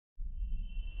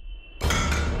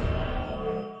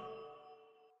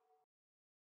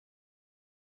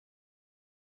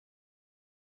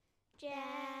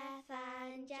Jeff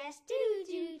and Jess do.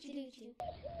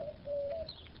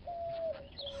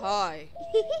 Hi.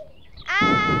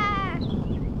 Ah!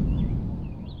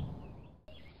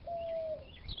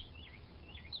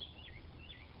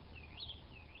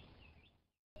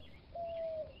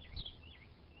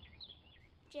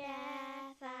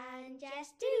 Jeff and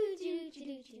Jess do.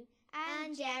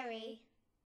 And Jerry.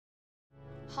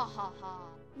 Ha ha ha.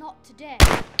 Not today.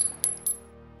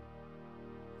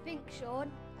 Think,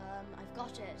 Sean. I've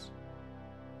got it.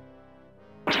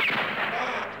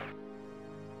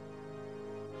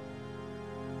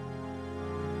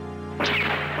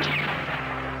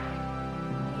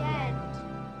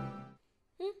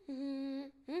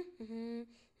 There.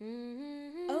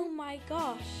 Oh my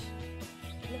gosh,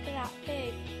 look at that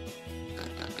pig.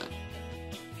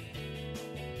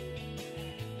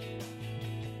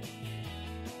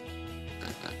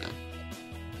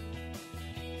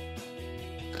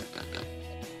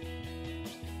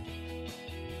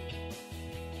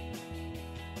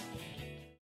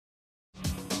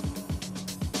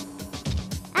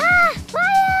 Ah!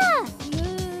 Fire!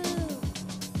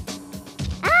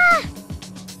 Ah!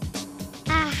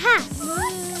 Aha!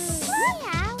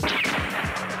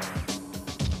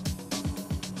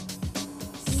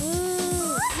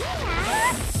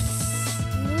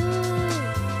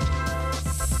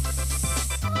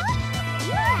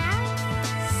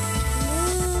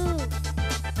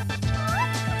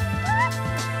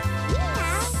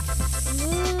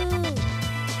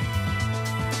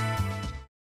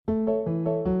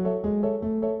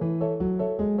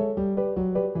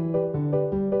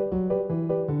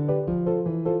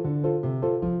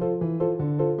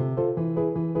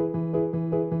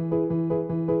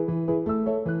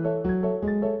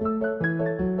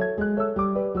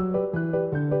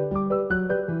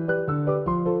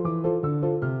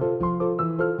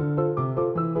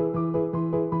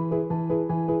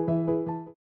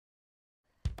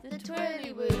 The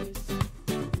twirly-woos.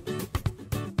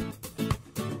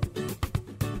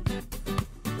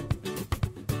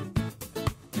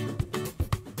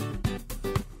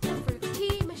 The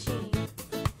fruity machine.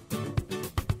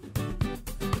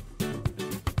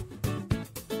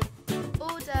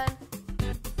 All done.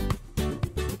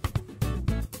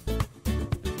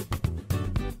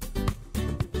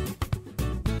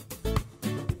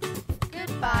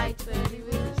 Goodbye,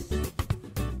 twirly-woos.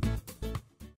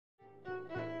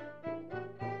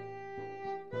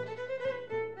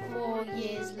 4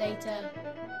 years later.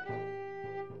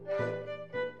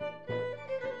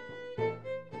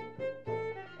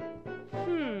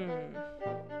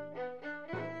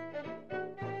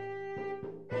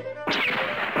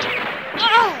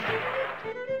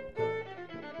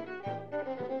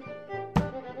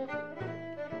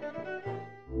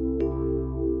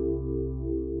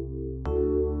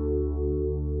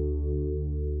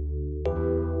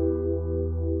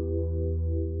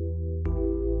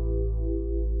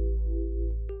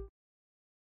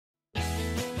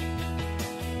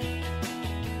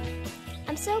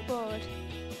 I'm so bored.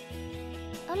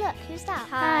 Oh look, who's that?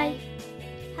 Hi.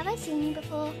 Have I seen you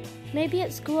before? Maybe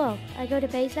at school. I go to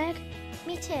Bayside.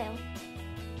 Me too.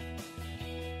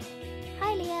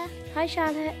 Hi Leah. Hi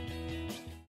Charlotte.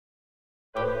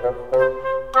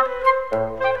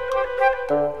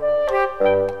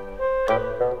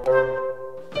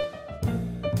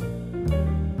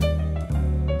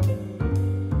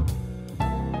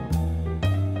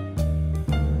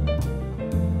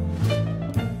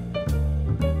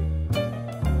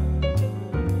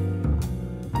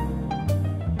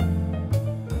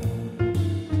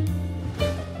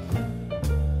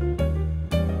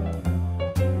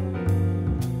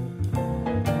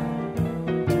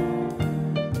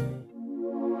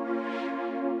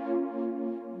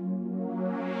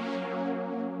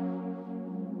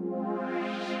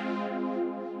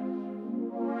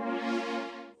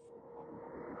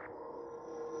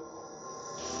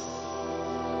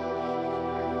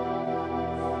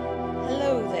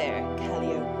 Hello there,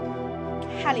 Caerleon.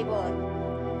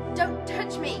 Don't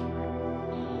touch me!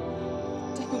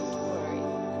 Don't worry.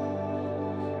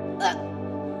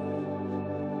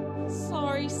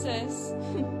 Sorry, sis.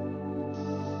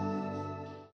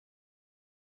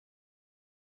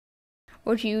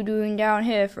 What are you doing down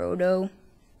here, Frodo?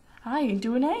 I ain't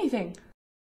doing anything.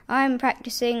 I'm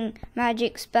practicing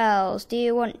magic spells. Do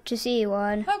you want to see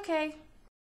one? Okay.